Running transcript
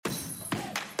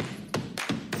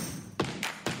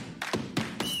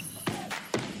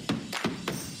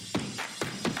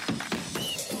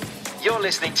You're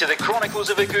listening to the Chronicles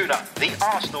of Aguna, the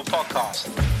Arsenal podcast.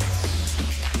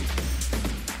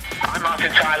 I'm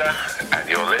Martin Tyler, and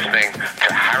you're listening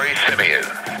to Harry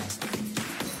Symeou.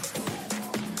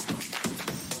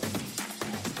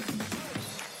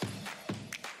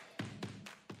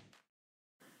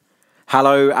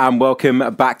 Hello and welcome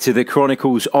back to the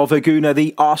Chronicles of Aguna,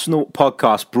 the Arsenal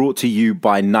podcast brought to you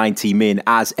by 90 Min.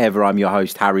 As ever, I'm your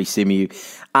host, Harry Symeou.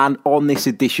 And on this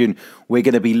edition, we're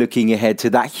going to be looking ahead to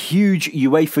that huge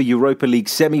UEFA Europa League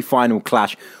semi-final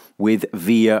clash with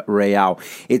Villarreal.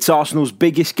 It's Arsenal's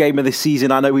biggest game of the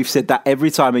season. I know we've said that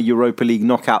every time a Europa League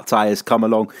knockout tie has come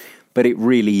along, but it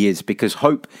really is, because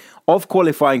hope of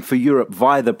qualifying for Europe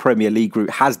via the Premier League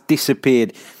route has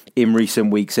disappeared in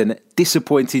recent weeks. And a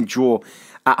disappointing draw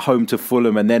at home to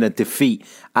Fulham and then a defeat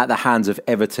at the hands of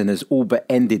Everton has all but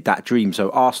ended that dream. So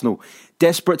Arsenal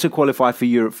desperate to qualify for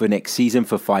Europe for next season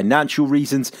for financial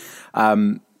reasons.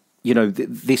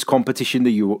 This competition,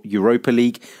 the Europa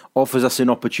League, offers us an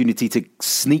opportunity to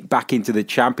sneak back into the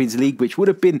Champions League, which would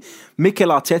have been Mikel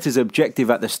Arteta's objective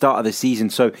at the start of the season.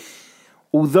 So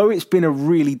although it's been a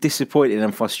really disappointing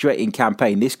and frustrating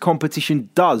campaign, this competition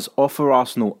does offer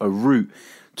Arsenal a route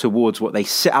towards what they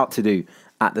set out to do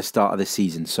at the start of the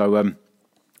season. So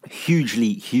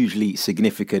hugely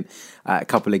significant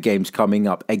couple of games coming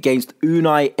up against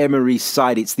Unai Emery's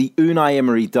side. It's the Unai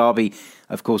Emery derby.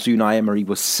 Of course, Unai Emery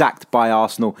was sacked by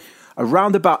Arsenal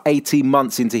around about 18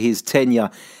 months into his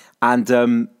tenure.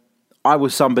 And I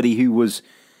was somebody who was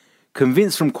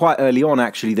convinced from quite early on,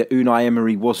 actually, that Unai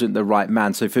Emery wasn't the right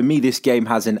man. So for me, this game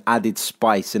has an added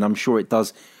spice, and I'm sure it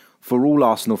does for all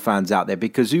Arsenal fans out there,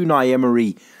 because Unai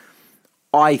Emery,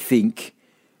 I think,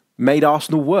 made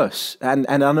Arsenal worse. And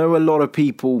I know a lot of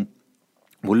people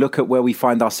will look at where we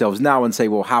find ourselves now and say,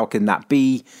 well, how can that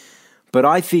be? But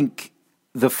I think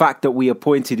the fact that we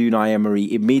appointed Unai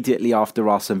Emery immediately after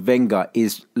Arsene Wenger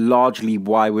is largely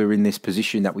why we're in this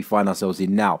position that we find ourselves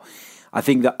in now. I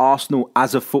think that Arsenal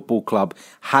as a football club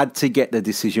had to get the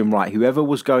decision right. Whoever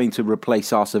was going to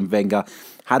replace Arsene Wenger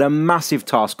had a massive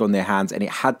task on their hands, and it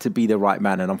had to be the right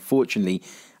man. And unfortunately,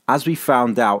 as we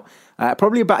found out,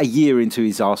 probably about a year into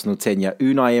his Arsenal tenure,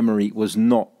 Unai Emery was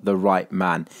not the right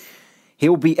man.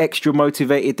 He'll be extra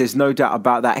motivated, there's no doubt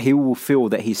about that. He will feel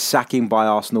that his sacking by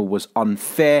Arsenal was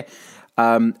unfair.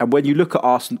 And when you look at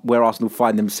Arsenal, where Arsenal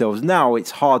find themselves now,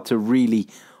 it's hard to really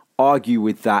argue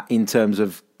with that in terms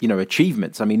of,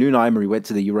 achievements. I mean, Unai Emery went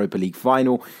to the Europa League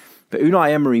final, but Unai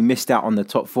Emery missed out on the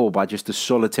top four by just a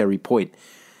solitary point.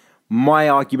 My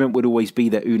argument would always be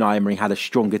that Unai Emery had a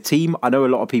stronger team. I know a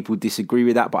lot of people disagree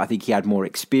with that, but I think he had more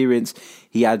experience.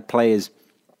 He had players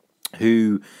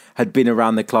who had been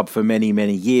around the club for many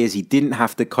years. He didn't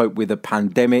have to cope with a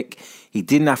pandemic. He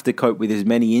didn't have to cope with as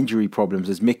many injury problems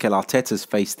as Mikel Arteta's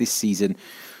faced this season.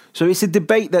 So it's a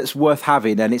debate that's worth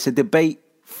having, and it's a debate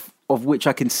of which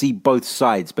I can see both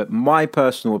sides. But my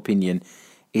personal opinion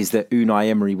is that Unai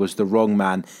Emery was the wrong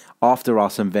man after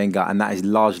Arsene Wenger, and that is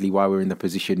largely why we're in the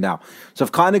position now. So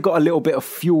I've kind of got a little bit of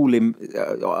fuel in,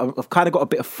 I've kind of got a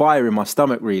bit of fire in my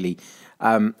stomach, really,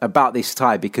 about this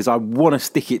tie, because I want to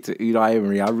stick it to Unai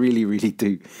Emery. I really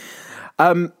do.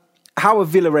 How have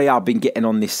Villarreal been getting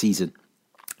on this season?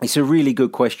 It's a really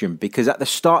good question, because at the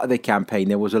start of the campaign,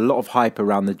 there was a lot of hype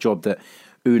around the job that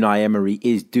Unai Emery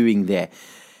is doing there.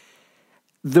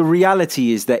 The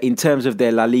reality is that in terms of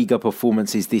their La Liga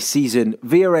performances this season,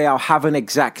 Villarreal haven't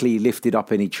exactly lifted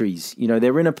up any trees.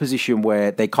 They're in a position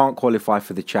where they can't qualify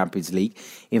for the Champions League.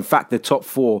 In fact, the top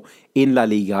four in La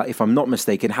Liga, if I'm not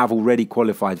mistaken, have already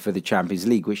qualified for the Champions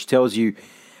League, which tells you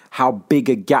how big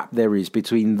a gap there is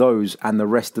between those and the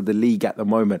rest of the league at the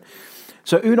moment.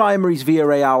 So Unai Emery's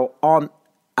Villarreal aren't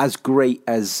as great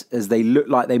as they look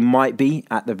like they might be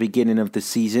at the beginning of the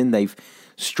season. They've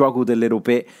struggled a little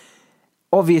bit.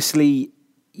 Obviously,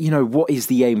 what is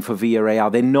the aim for Villarreal?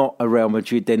 They're not a Real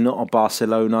Madrid, they're not a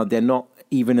Barcelona, they're not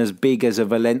even as big as a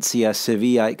Valencia,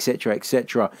 Sevilla, etc.,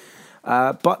 etc.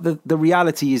 But the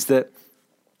reality is that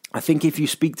I think if you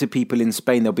speak to people in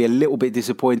Spain, they'll be a little bit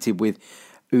disappointed with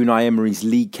Unai Emery's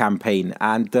league campaign.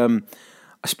 And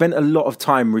I spent a lot of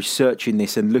time researching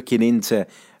this and looking into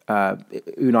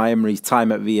Unai Emery's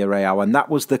time at Villarreal, and that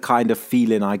was the kind of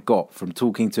feeling I got from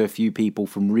talking to a few people,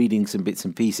 from reading some bits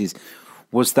and pieces,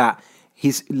 was that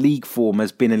his league form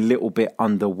has been a little bit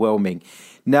underwhelming.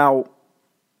 Now,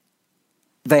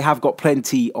 they have got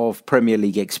plenty of Premier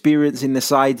League experience in the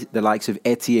side, the likes of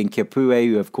Etienne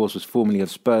Capoue, who of course was formerly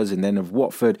of Spurs and then of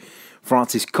Watford.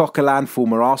 Francis Coquelin,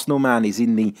 former Arsenal man, is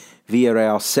in the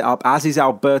Villarreal setup, as is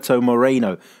Alberto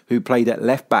Moreno, who played at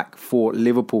left-back for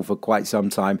Liverpool for quite some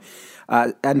time.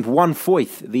 And Juan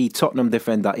Foyth, the Tottenham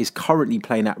defender, is currently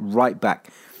playing at right-back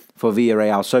for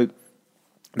Villarreal. So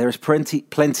there is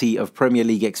plenty of Premier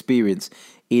League experience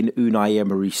in Unai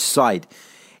Emery's side.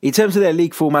 In terms of their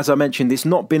league form, as I mentioned, it's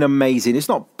not been amazing. It's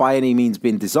not by any means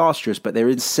been disastrous, but they're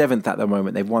in 7th at the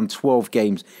moment. They've won 12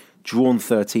 games, drawn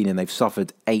 13, and they've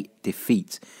suffered 8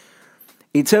 defeats.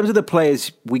 In terms of the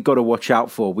players we got to watch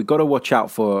out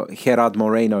for Gerard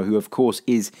Moreno, who of course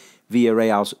is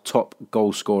Villarreal's top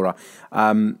goal scorer.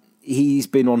 He's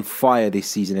been on fire this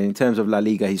season, and in terms of La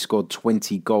Liga, he's scored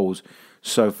 20 goals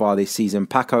so far this season.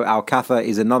 Paco Alcácer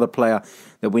is another player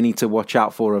that we need to watch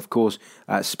out for, of course.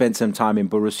 Spent some time in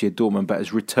Borussia Dortmund, but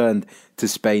has returned to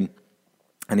Spain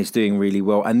and is doing really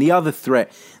well. And the other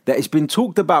threat that has been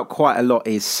talked about quite a lot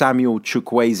is Samuel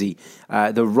Chukwueze,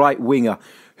 the right winger,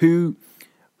 who,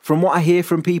 from what I hear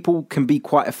from people, can be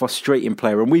quite a frustrating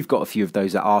player. And we've got a few of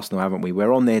those at Arsenal, haven't we?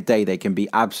 Where on their day, they can be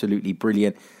absolutely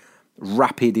brilliant,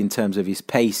 rapid in terms of his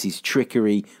pace, his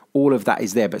trickery, all of that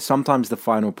is there. But sometimes the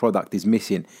final product is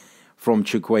missing from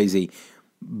Chukwueze.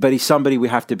 But he's somebody we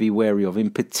have to be wary of, in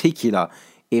particular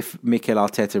if Mikel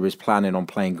Arteta is planning on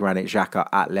playing Granit Xhaka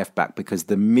at left-back, because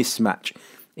the mismatch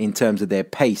in terms of their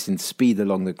pace and speed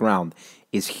along the ground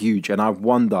is huge. And I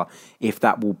wonder if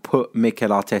that will put Mikel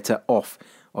Arteta off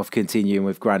of continuing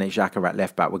with Granit Xhaka at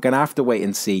left-back. We're going to have to wait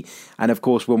and see. And of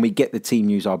course, when we get the team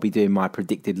news, I'll be doing my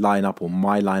predicted lineup, or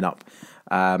my lineup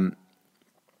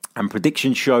and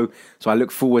prediction show. So I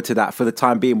look forward to that. For the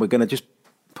time being, we're going to just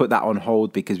put that on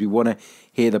hold because we want to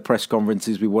hear the press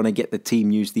conferences. We want to get the team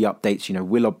news, the updates. You know,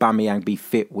 will Aubameyang be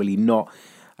fit? Will he not?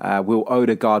 Will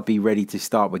Odegaard be ready to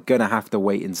start? We're going to have to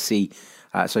wait and see.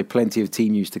 So plenty of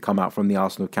team news to come out from the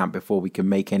Arsenal camp before we can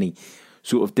make any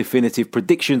sort of definitive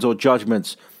predictions or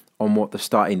judgments on what the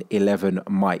starting 11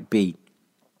 might be.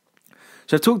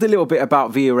 So I've talked a little bit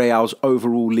about Villarreal's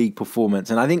overall league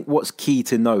performance, and I think what's key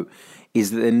to note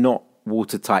is that they're not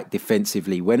watertight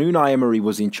defensively. When Unai Emery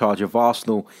was in charge of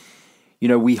Arsenal, you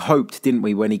know, we hoped, didn't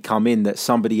we, when he come in, that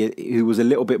somebody who was a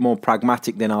little bit more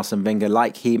pragmatic than Arsene Wenger,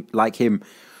 like him,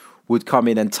 would come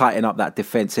in and tighten up that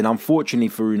defence. And unfortunately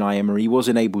for Unai Emery, he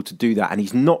wasn't able to do that, and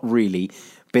he's not really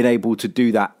been able to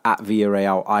do that at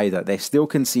Villarreal either. They're still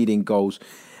conceding goals.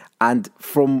 And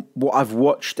from what I've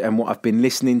watched and what I've been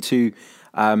listening to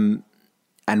and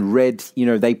read, you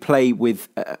know, they play with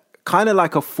kind of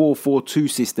like a 4-4-2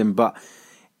 system, but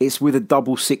it's with a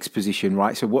double 6 position,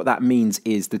 right? So what that means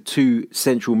is the two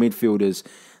central midfielders,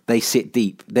 they sit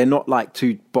deep. They're not like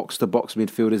two box-to-box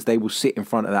midfielders. They will sit in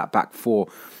front of that back four.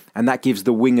 And that gives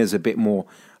the wingers a bit more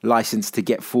license to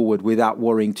get forward without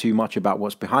worrying too much about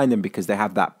what's behind them, because they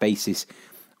have that basis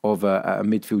of a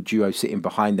midfield duo sitting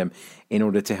behind them in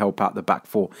order to help out the back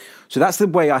four. So that's the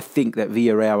way I think that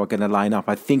Villarreal are going to line up.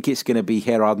 I think it's going to be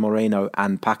Gerard Moreno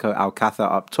and Paco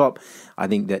Alcácer up top. I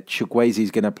think that Chukwueze is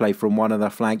going to play from one of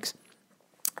the flanks.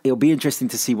 It'll be interesting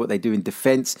to see what they do in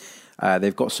defence.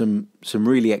 They've got some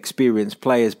really experienced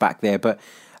players back there, but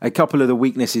a couple of the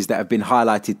weaknesses that have been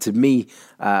highlighted to me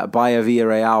by a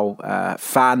Villarreal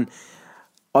fan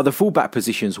are the fullback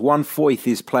positions. Juan Foyth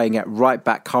is playing at right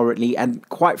back currently, and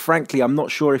quite frankly, I'm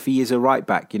not sure if he is a right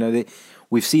back. You know,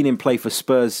 we've seen him play for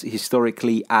Spurs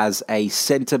historically as a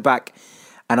centre back,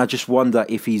 and I just wonder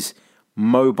if he's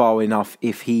mobile enough,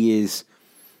 if he is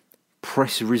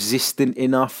press resistant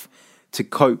enough to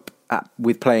cope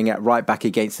with playing at right back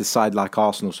against a side like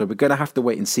Arsenal. So we're going to have to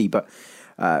wait and see. But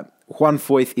Juan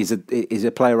Foyth is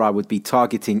a player I would be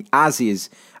targeting, as is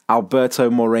Alberto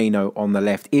Moreno on the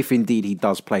left, if indeed he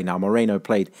does play. Now, Moreno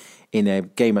played in a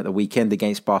game at the weekend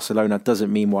against Barcelona.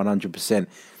 Doesn't mean 100%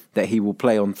 that he will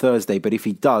play on Thursday. But if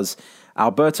he does,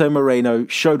 Alberto Moreno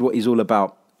showed what he's all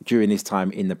about during his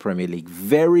time in the Premier League.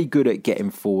 Very good at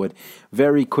getting forward,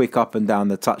 very quick up and down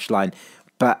the touchline,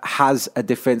 but has a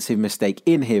defensive mistake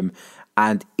in him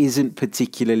and isn't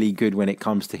particularly good when it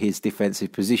comes to his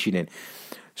defensive positioning.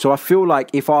 So I feel like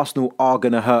if Arsenal are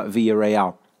going to hurt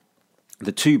Villarreal,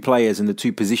 the two players and the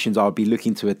two positions I'll be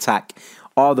looking to attack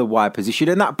are the wide position.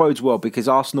 And that bodes well because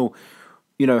Arsenal,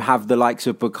 you know, have the likes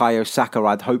of Bukayo Saka.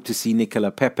 I'd hope to see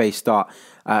Nicola Pepe start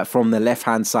from the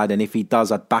left-hand side. And if he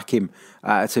does, I'd back him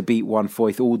to beat Juan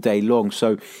Foyth all day long.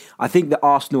 So I think that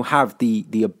Arsenal have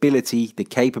the ability, the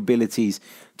capabilities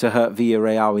to hurt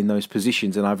Villarreal in those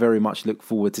positions. And I very much look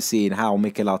forward to seeing how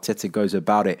Mikel Arteta goes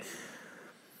about it.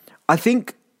 I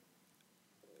think,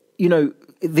 you know,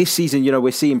 this season, you know,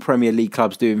 we're seeing Premier League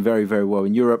clubs doing very, very well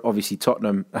in Europe. Obviously,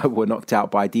 Tottenham were knocked out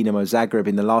by Dinamo Zagreb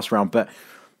in the last round, but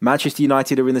Manchester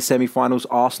United are in the semi-finals.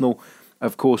 Arsenal,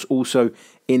 of course, also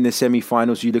in the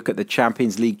semi-finals. You look at the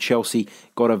Champions League, Chelsea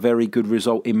got a very good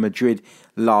result in Madrid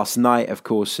last night. Of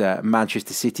course,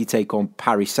 Manchester City take on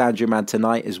Paris Saint-Germain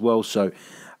tonight as well. So,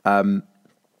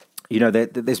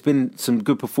 There's been some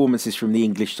good performances from the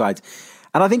English sides.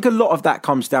 And I think a lot of that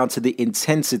comes down to the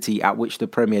intensity at which the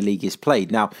Premier League is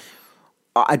played. Now,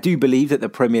 I do believe that the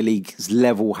Premier League's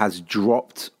level has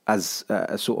dropped as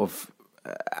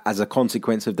a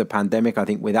consequence of the pandemic. I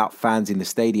think without fans in the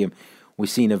stadium, we've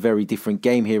seen a very different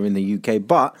game here in the UK.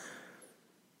 But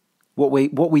what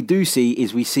we do see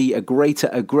is we see a greater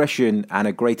aggression and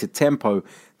a greater tempo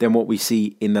than what we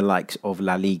see in the likes of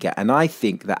La Liga. And I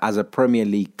think that as a Premier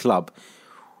League club,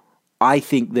 I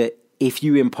think that if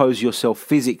you impose yourself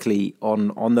physically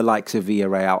on the likes of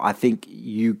Villarreal, I think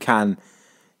you can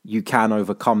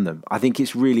overcome them. I think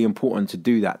it's really important to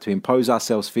do that, to impose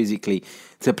ourselves physically,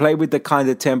 to play with the kind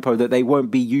of tempo that they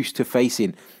won't be used to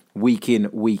facing week in,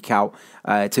 week out,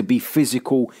 to be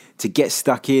physical, to get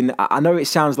stuck in. I know it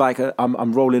sounds like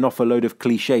I'm rolling off a load of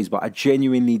cliches, but I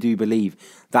genuinely do believe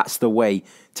that's the way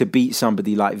to beat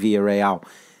somebody like Villarreal.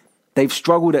 They've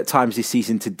struggled at times this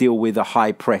season to deal with a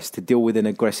high press, to deal with an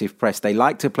aggressive press. They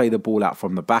like to play the ball out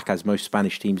from the back, as most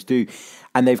Spanish teams do,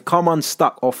 and they've come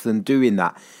unstuck often doing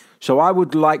that. So I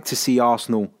would like to see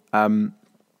Arsenal,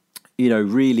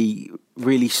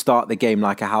 really start the game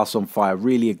like a house on fire,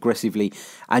 really aggressively.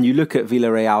 And you look at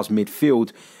Villarreal's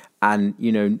midfield, and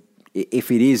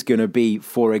if it is going to be,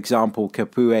 for example,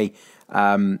 Capoue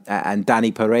and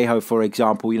Dani Parejo, for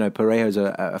example, Parejo's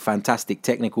a fantastic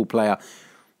technical player.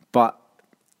 But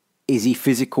is he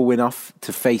physical enough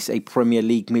to face a Premier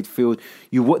League midfield?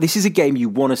 This is a game you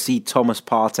want to see Thomas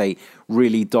Partey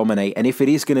really dominate. And if it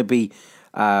is going to be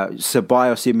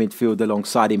Ceballos in midfield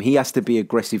alongside him, he has to be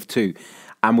aggressive too.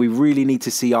 And we really need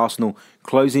to see Arsenal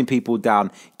closing people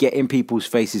down, get in people's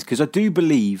faces. Because I do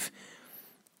believe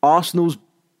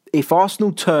if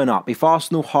Arsenal turn up, if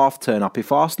Arsenal half turn up,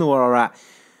 if Arsenal are at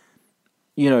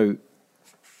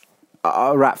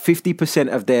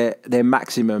 50% of their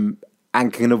maximum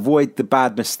and can avoid the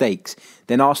bad mistakes,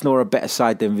 then Arsenal are a better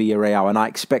side than Villarreal, and I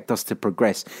expect us to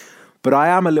progress. But I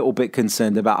am a little bit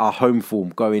concerned about our home form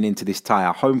going into this tie.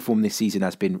 Our home form this season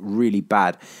has been really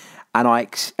bad, and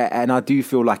I do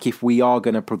feel like if we are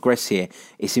going to progress here,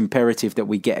 it's imperative that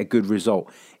we get a good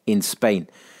result in Spain.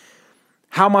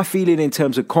 How am I feeling in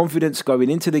terms of confidence going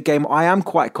into the game? I am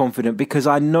quite confident because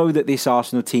I know that this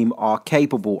Arsenal team are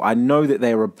capable. I know that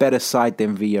they're a better side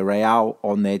than Villarreal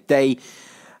on their day.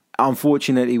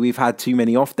 Unfortunately, we've had too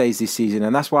many off days this season,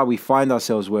 and that's why we find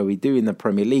ourselves where we do in the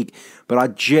Premier League. But I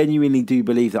genuinely do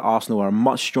believe that Arsenal are a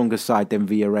much stronger side than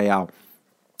Villarreal.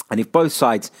 And if both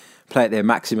sides play at their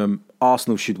maximum,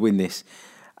 Arsenal should win this.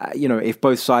 If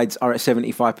both sides are at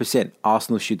 75%,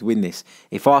 Arsenal should win this.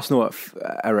 If Arsenal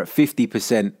are at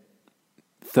 50%,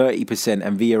 30%,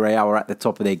 and Villarreal are at the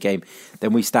top of their game,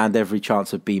 then we stand every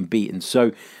chance of being beaten.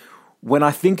 So when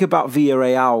I think about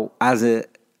Villarreal as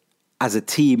a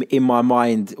team in my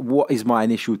mind, what is my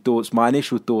initial thoughts? My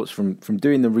initial thoughts from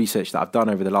doing the research that I've done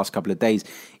over the last couple of days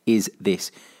is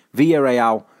this.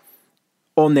 Villarreal,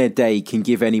 on their day, can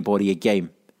give anybody a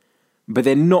game. But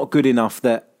they're not good enough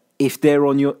that if they're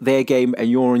on their game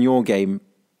and you're on your game,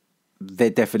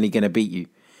 they're definitely going to beat you.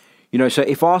 So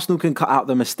if Arsenal can cut out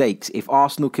the mistakes, if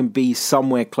Arsenal can be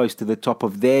somewhere close to the top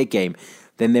of their game,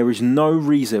 then there is no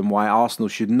reason why Arsenal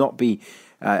should not be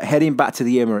heading back to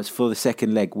the Emirates for the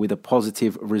second leg with a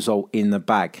positive result in the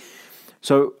bag.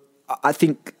 So I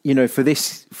think, for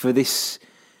this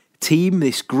team,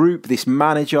 this group, this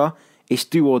manager, it's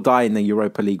do or die in the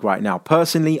Europa League right now.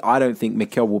 Personally, I don't think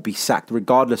Mikel will be sacked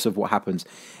regardless of what happens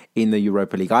in the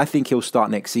Europa League. I think he'll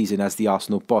start next season as the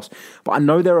Arsenal boss. But I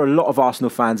know there are a lot of Arsenal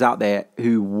fans out there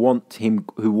who will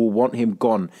want him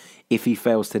gone if he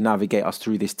fails to navigate us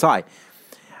through this tie.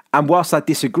 And whilst I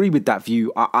disagree with that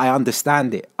view, I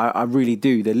understand it. I really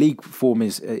do. The league form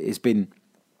has been,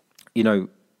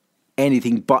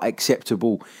 anything but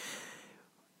acceptable.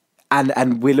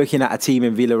 And we're looking at a team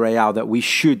in Villarreal that we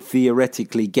should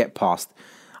theoretically get past.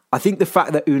 I think the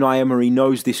fact that Unai Emery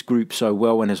knows this group so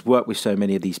well and has worked with so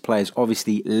many of these players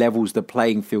obviously levels the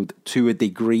playing field to a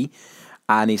degree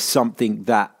and is something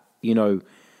that,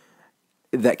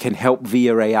 that can help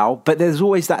Villarreal. But there's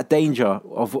always that danger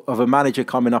of a manager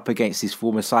coming up against his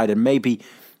former side and maybe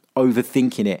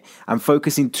overthinking it and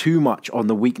focusing too much on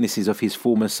the weaknesses of his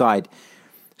former side,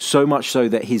 so much so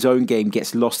that his own game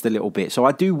gets lost a little bit. So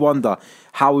I do wonder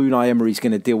how Unai Emery is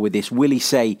going to deal with this. Will he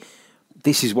say,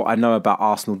 this is what I know about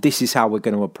Arsenal, this is how we're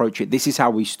going to approach it, this is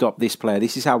how we stop this player,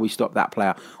 this is how we stop that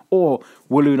player? Or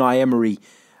will Unai Emery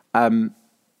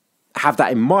have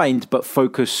that in mind but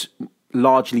focus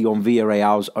largely on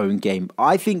Villarreal's own game?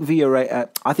 I think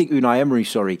Unai Emery,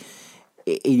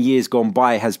 in years gone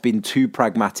by has been too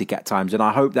pragmatic at times, and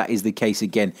I hope that is the case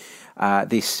again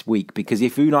this week, because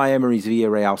if Unai Emery's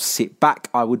Villarreal sit back,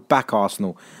 I would back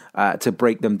Arsenal to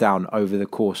break them down over the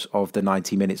course of the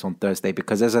 90 minutes on Thursday,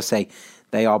 because as I say,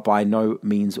 they are by no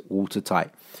means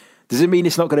watertight. Does it mean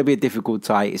it's not going to be a difficult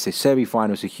tie? It's a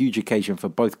semi-final, it's a huge occasion for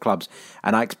both clubs,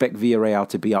 and I expect Villarreal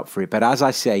to be up for it. But as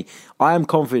I say, I am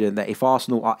confident that if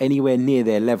Arsenal are anywhere near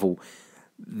their level,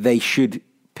 they should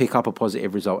pick up a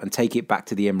positive result and take it back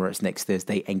to the Emirates next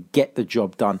Thursday and get the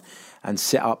job done and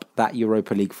set up that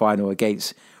Europa League final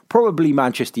against probably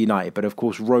Manchester United. But of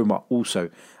course, Roma also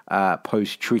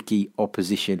pose tricky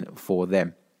opposition for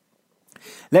them.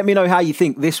 Let me know how you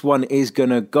think this one is going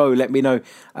to go. Let me know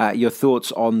your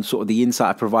thoughts on sort of the insight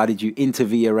I provided you into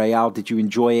Villarreal. Did you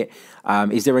enjoy it?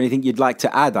 Is there anything you'd like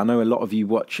to add? I know a lot of you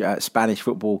watch Spanish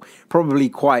football, probably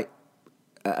quite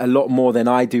a lot more than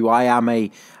I do. I am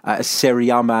a Serie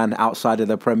A man outside of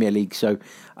the Premier League, so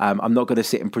I'm not going to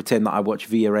sit and pretend that I watch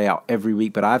Villarreal every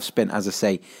week, but I've spent, as I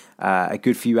say, a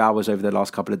good few hours over the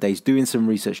last couple of days doing some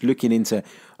research, looking into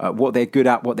what they're good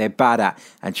at, what they're bad at,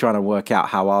 and trying to work out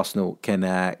how Arsenal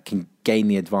can gain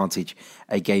the advantage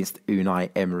against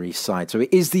Unai Emery's side. So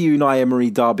it is the Unai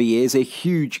Emery derby. It is a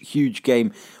huge, huge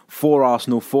game for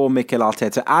Arsenal, for Mikel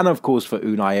Arteta, and of course for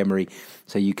Unai Emery.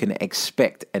 So you can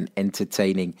expect an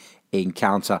entertaining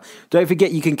encounter. Don't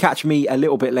forget, you can catch me a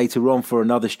little bit later on for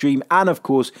another stream, and of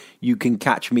course you can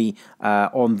catch me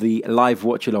on the live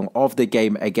watch along of the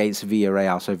game against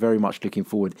Villarreal. So very much looking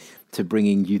forward to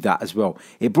bringing you that as well.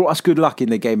 It brought us good luck in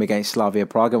the game against Slavia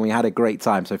Prague, and we had a great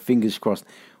time, so fingers crossed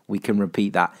we can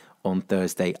repeat that on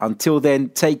Thursday. Until then,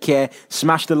 take care.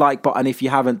 Smash the like button if you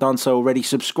haven't done so already.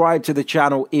 Subscribe to the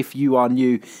channel if you are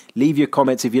new. Leave your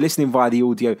comments. If you're listening via the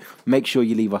audio, make sure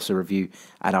you leave us a review,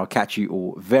 and I'll catch you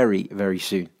all very, very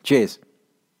soon. Cheers.